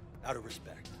stayed up, out of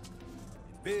respect.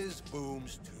 And biz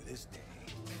booms to this day.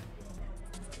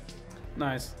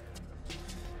 Nice.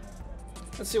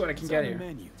 Let's see what I can get here.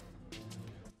 Menu.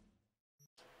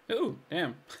 Ooh,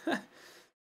 damn.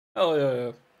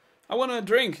 Oh, I want a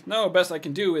drink. No, best I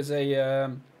can do is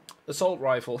a assault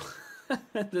rifle.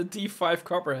 The D5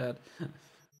 Copperhead.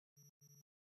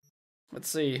 Let's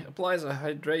see. Applies a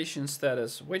hydration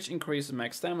status, which increases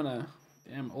max stamina.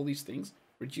 Damn, all these things.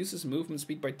 Reduces movement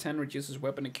speed by 10, reduces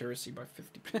weapon accuracy by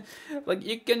 50. Like,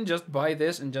 you can just buy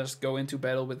this and just go into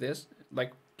battle with this.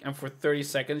 Like, and for 30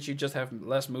 seconds, you just have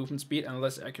less movement speed and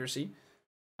less accuracy.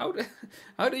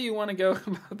 How do you want to go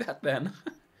about that, then?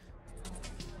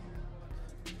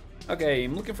 Okay,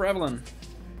 I'm looking for Evelyn.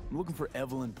 I'm looking for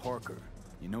Evelyn Parker.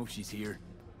 You know if she's here?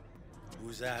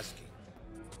 Who's asking?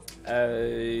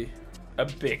 A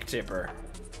big tipper.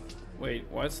 Wait,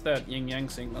 what's that yin-yang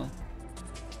signal?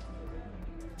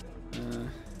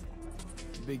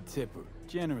 Big tipper.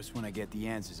 Generous when I get the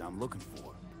answers I'm looking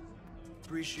for.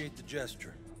 Appreciate the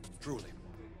gesture, truly.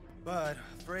 But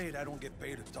afraid I don't get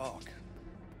paid to talk.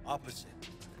 Opposite,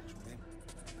 actually.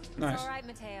 Nice. It's all right,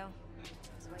 Mateo. I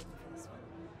was waiting for this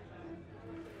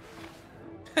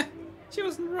one. She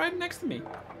was right next to me.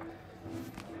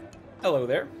 Hello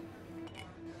there.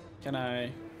 Can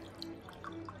I...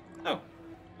 Oh.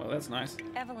 Well, that's nice.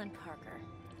 Evelyn Parker.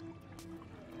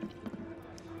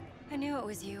 I knew it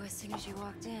was you as soon as you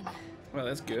walked in. Well,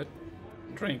 that's good.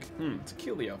 Drink.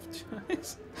 Tequila of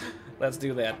choice. Let's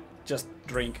do that. Just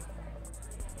drink.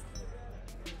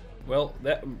 Well,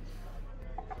 that...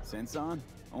 Sense on?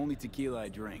 Only tequila I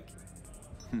drink.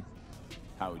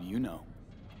 How do you know?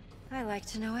 I like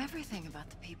to know everything about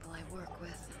the people I work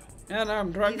with. And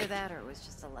I'm drunk. Either that or it was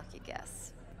just a lucky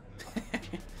guess.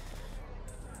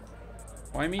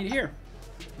 Why meet here?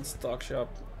 Let's talk shop.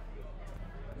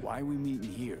 Why are we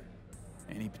meeting here?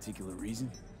 Any particular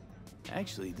reason?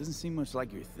 Actually, it doesn't seem much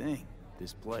like your thing,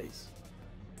 this place.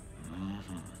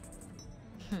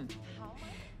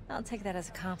 I'll take that as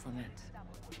a compliment.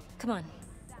 Come on.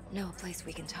 Know a place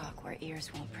we can talk where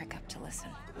ears won't prick up to listen.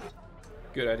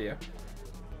 Good idea.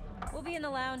 We'll be in the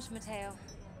lounge, Mateo.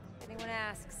 If anyone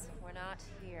asks, we're not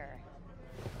here.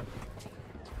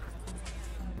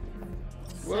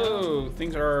 Whoa,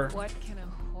 things are... What can a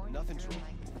hornet Nothing's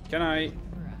wrong. Can I...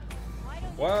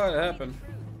 What happened?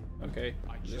 Okay,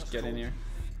 just get in here.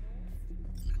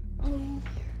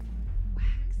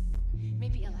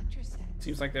 maybe electroset?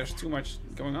 Seems like there's too much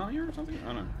going on here or something.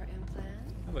 Oh no.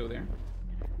 Hello there.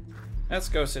 Let's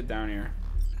go sit down here.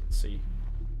 Let's see.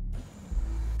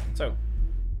 So,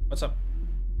 what's up?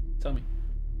 Tell me.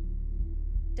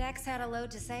 Dex had a load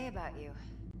to say about you.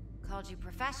 Called you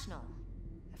professional,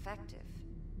 effective,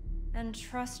 and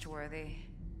trustworthy.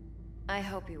 I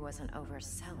hope he wasn't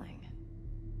overselling.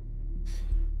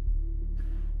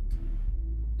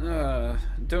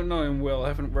 Don't know him well.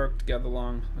 Haven't worked together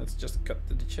long. Let's just cut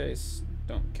to the chase.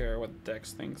 Don't care what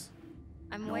Dex thinks.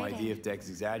 I'm no waiting. idea if Dex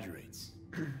exaggerates.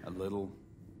 A little,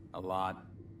 a lot.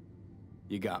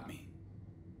 You got me.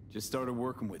 Just started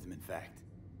working with him, in fact.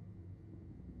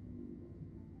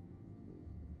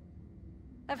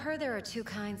 I've heard there are two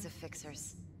kinds of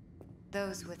fixers.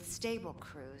 Those with stable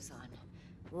crews on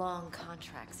long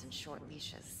contracts and short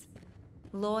leashes.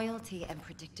 Loyalty and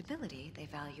predictability they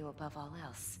value above all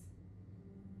else.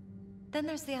 Then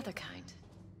there's the other kind.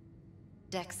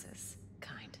 Dex's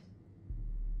kind.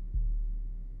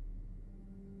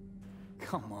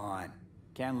 Come on.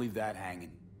 Can't leave that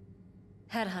hanging.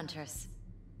 Headhunters.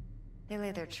 They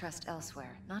lay their trust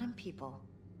elsewhere, not in people,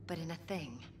 but in a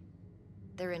thing.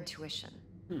 Their intuition.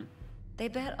 They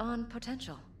bet on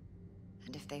potential.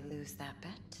 And if they lose that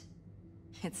bet,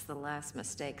 it's the last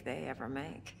mistake they ever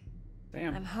make.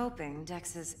 Damn. I'm hoping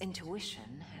Dex's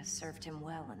intuition has served him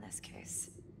well in this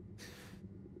case.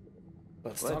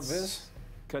 Let's talk this.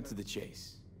 Cut to the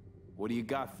chase. What do you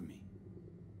got for me?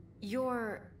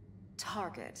 Your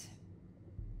target.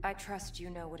 I trust you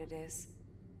know what it is.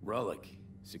 Relic.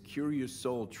 Secure your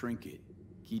soul trinket.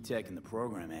 Key tech in the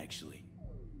program, actually.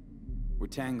 We're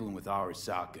tangling with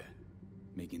Arasaka,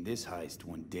 making this heist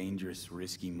one dangerous,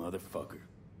 risky motherfucker.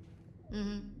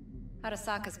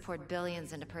 Arasaka's poured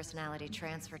billions into personality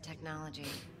transfer technology.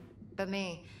 But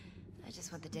me, I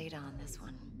just want the data on this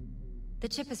one. The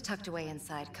chip is tucked away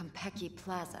inside Compeki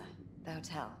Plaza, the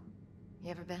hotel. You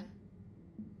ever been?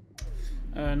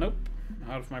 Nope.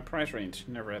 Out of my price range.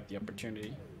 Never had the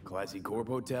opportunity. Classy corp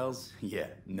hotels? Yeah,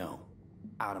 no.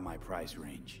 Out of my price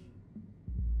range.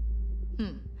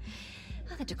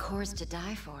 Well, the decor's to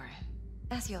die for.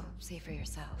 As you'll see for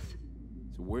yourself.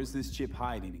 So where's this chip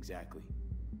hiding exactly?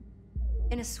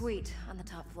 In a suite on the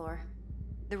top floor.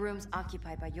 The room's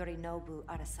occupied by Yorinobu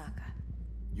Arasaka.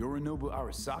 Yorinobu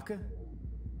Arasaka?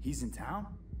 He's in town?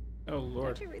 Oh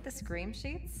lord. Did you read the scream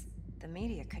sheets? The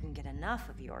media couldn't get enough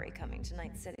of Yori coming to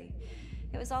Night City.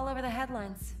 It was all over the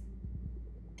headlines.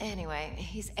 Anyway,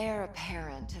 he's heir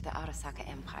apparent to the Arasaka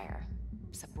Empire.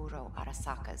 Saburo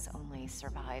Arasaka's only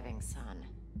surviving son.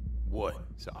 What?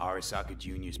 So Arasaka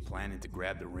Jr.'s planning to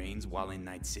grab the reins while in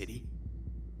Night City?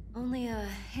 Only a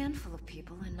handful of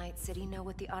people in Night City know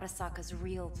what the Arasaka's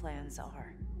real plans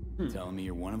are. Telling me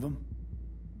you're one of them?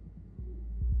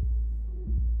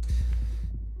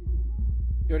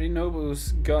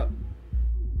 Yorinobu's got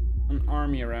an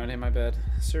army around him, I bet.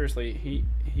 Seriously,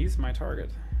 he's my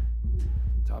target.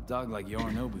 Top dog like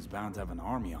Yorinobu's bound to have an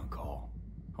army on call.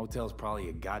 Hotel's probably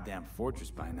a goddamn fortress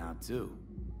by now, too.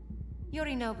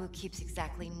 Yorinobu keeps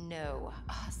exactly no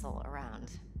hustle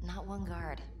around. Not one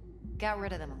guard. Got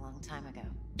rid of them a long time ago.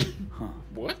 Huh.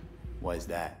 What? Why's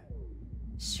that?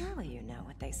 Surely you know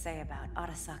what they say about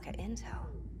Arasaka intel.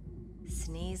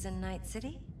 Sneeze in Night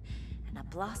City, and a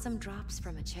blossom drops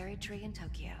from a cherry tree in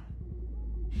Tokyo.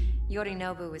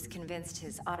 Yorinobu was convinced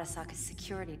his Arasaka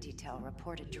security detail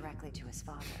reported directly to his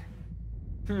father.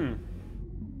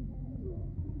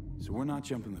 So we're not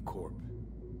jumping the corp.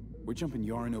 We're jumping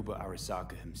Yorinobu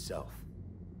Arasaka himself.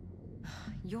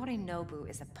 Yorinobu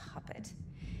is a puppet.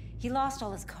 He lost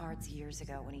all his cards years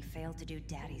ago when he failed to do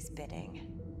Daddy's bidding.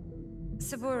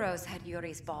 Saburo's had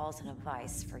Yori's balls in a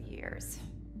vice for years.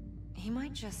 He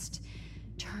might just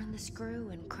turn the screw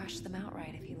and crush them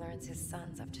outright if he learns his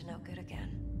son's up to no good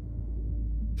again.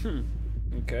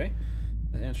 Okay.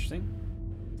 Interesting.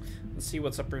 Let's see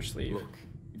what's up your sleeve. Look,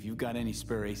 if you've got any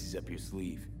spare aces up your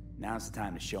sleeve, now's the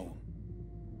time to show them.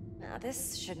 Now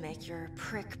this should make your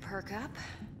prick perk up.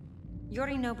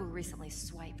 Yorinobu recently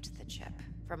swiped the chip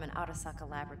from an Arasaka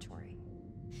laboratory.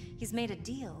 He's made a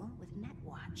deal with Netwatch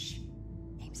Netwatch.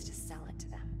 Aims to sell it to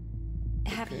them.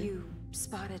 Have you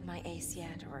spotted my ace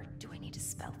yet, or do I need to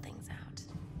spell things out?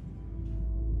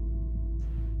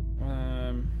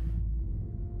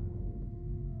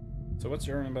 So what's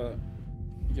your about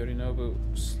Yorinobu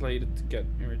slated to get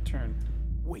in return?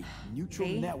 Wait, Neutral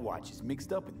Netwatch is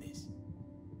mixed up in this.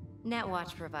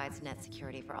 Netwatch provides net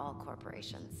security for all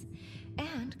corporations,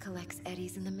 and collects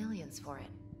eddies in the millions for it.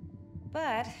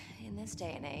 But in this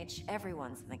day and age,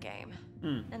 everyone's in the game,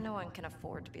 and no one can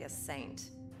afford to be a saint.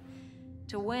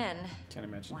 To win, Can't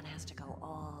imagine. one has to go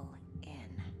all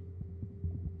in.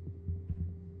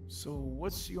 So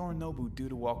what's Yorinobu due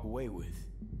to walk away with?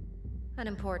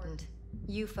 Unimportant.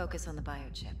 You focus on the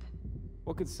biochip.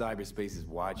 What could cyberspace's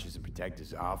watchers and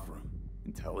protectors offer him?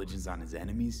 Intelligence on his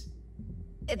enemies?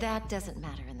 That doesn't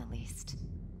matter in the least.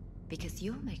 Because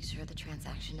you'll make sure the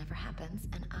transaction never happens,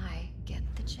 and I get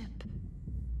the chip.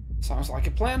 Sounds like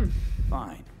a plan.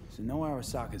 Fine. So no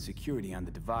Arasaka security on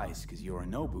the device, because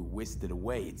Yorinobu whisked it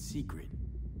away in secret.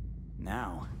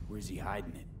 Now, where's he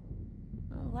hiding it?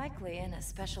 Well, likely in a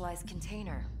specialized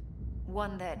container.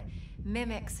 One that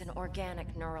mimics an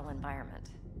organic neural environment.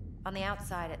 On the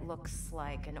outside, it looks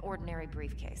like an ordinary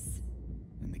briefcase.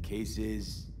 And the case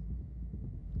is...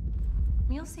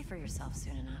 You'll see for yourself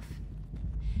soon enough.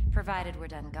 Provided we're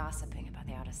done gossiping about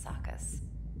the Arasakas.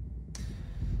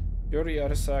 Yori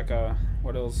Arasaka,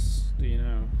 what else do you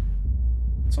know?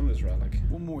 What's on this relic?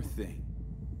 One more thing.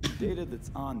 The data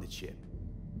that's on the chip.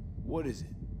 What is it?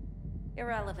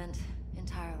 Irrelevant,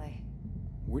 entirely.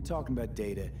 We're talking about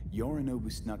data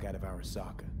Yorinobu snuck out of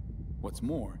Arasaka. What's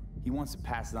more, he wants to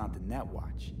pass it on to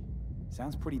Netwatch.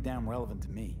 Sounds pretty damn relevant to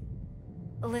me.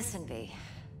 Listen, V.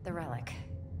 The relic.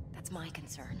 That's my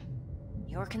concern.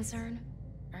 Your concern?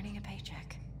 Earning a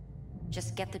paycheck.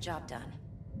 Just get the job done.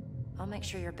 I'll make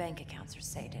sure your bank accounts are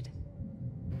sated.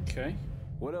 Okay.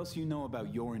 What else you know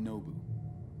about Yorinobu?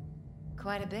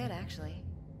 Quite a bit, actually.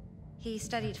 He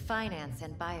studied finance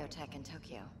and biotech in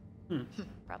Tokyo.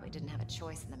 Probably didn't have a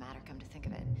choice in the matter, come to think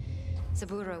of it.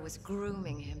 Saburo was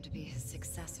grooming him to be his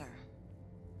successor.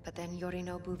 But then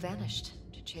Yorinobu vanished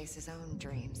to chase his own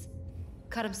dreams.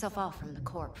 Cut himself off from the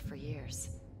Corp for years.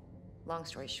 Long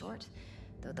story short,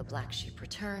 though the black sheep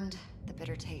returned, the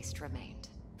bitter taste remained.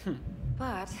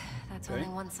 But that's only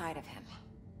one side of him.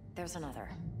 There's another.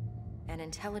 An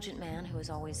intelligent man who has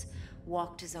always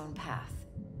walked his own path,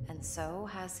 and so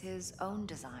has his own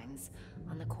designs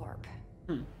on the Corp.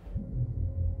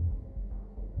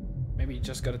 Maybe he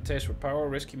just got a taste for power.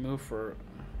 Risky move with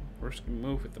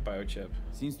the biochip.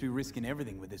 Seems to be risking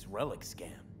everything with this relic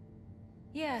scam.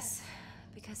 Yes,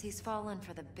 because he's fallen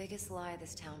for the biggest lie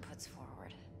this town puts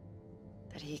forward.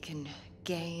 That he can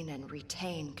gain and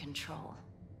retain control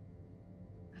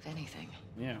of anything.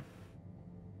 Yeah.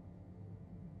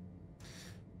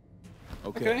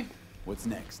 Okay. What's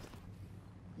next?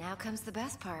 Now comes the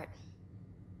best part.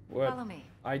 What? Follow me.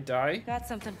 I die? Got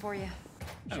something for you.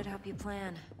 Should help you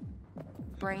plan.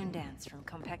 Brain dance from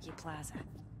Konpeki Plaza.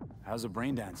 How's a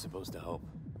brain dance supposed to help?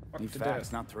 Fuck Need to facts,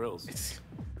 death. not thrills.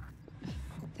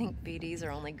 Think BDs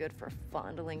are only good for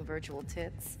fondling virtual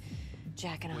tits?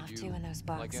 Jacking off to in those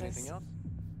boxes? Like anything else?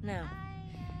 No.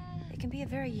 It can be a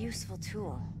very useful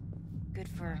tool. Good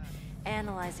for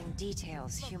analyzing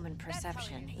details human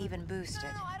perception, even boosted,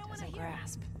 doesn't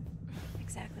grasp.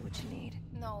 Exactly what you need.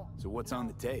 No. So what's on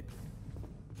the tape?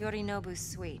 Yorinobu's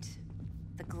suite.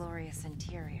 The glorious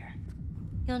interior.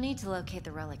 You'll need to locate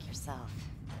the relic yourself.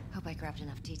 Hope I grabbed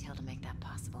enough detail to make that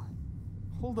possible.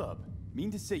 Hold up.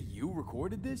 Mean to say you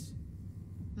recorded this?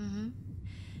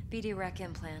 BD rec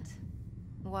implant.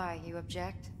 Why, you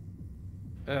object?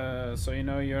 So you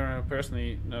know you're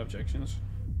personally no objections.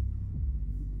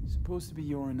 Supposed to be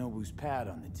Yorinobu's pad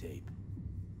on the tape.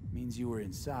 Means you were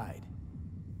inside.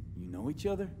 You know each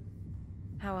other?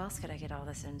 How else could I get all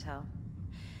this intel?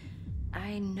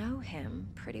 I know him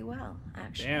pretty well,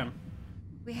 actually. Damn.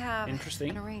 We have Interesting.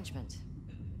 an arrangement.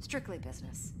 Strictly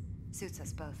business. Suits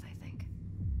us both, I think.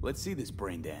 Let's see this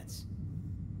brain dance.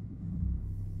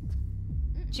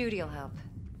 Judy'll help.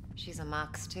 She's a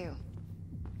Mox, too.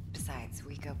 Besides,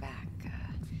 we go back,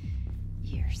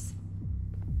 years.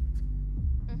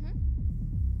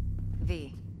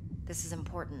 V, this is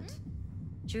important.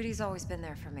 Judy's always been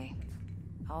there for me.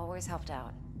 Always helped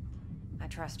out. I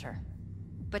trust her.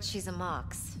 But she's a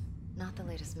Mox, not the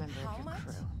latest member of your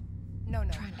crew. No,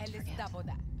 Try not to forget. double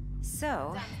that.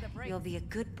 So, you'll be a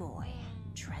good boy.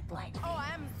 Tread lightly. Oh,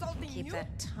 I'm insulting Keep you?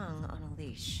 that tongue on a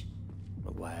leash.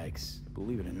 Relax.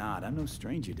 Believe it or not, I'm no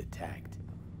stranger to tact.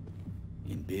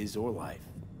 In biz or life.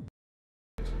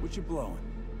 What you blowing?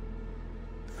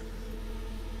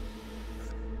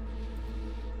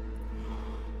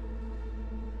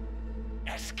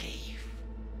 Escape.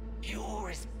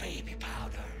 You're is baby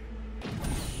powder.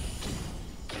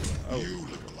 You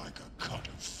look like a cut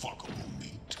of fuckable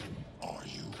meat, are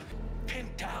you?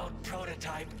 Pimped out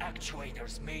prototype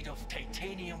actuators made of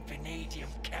titanium, vanadium,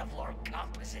 Kevlar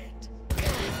composite.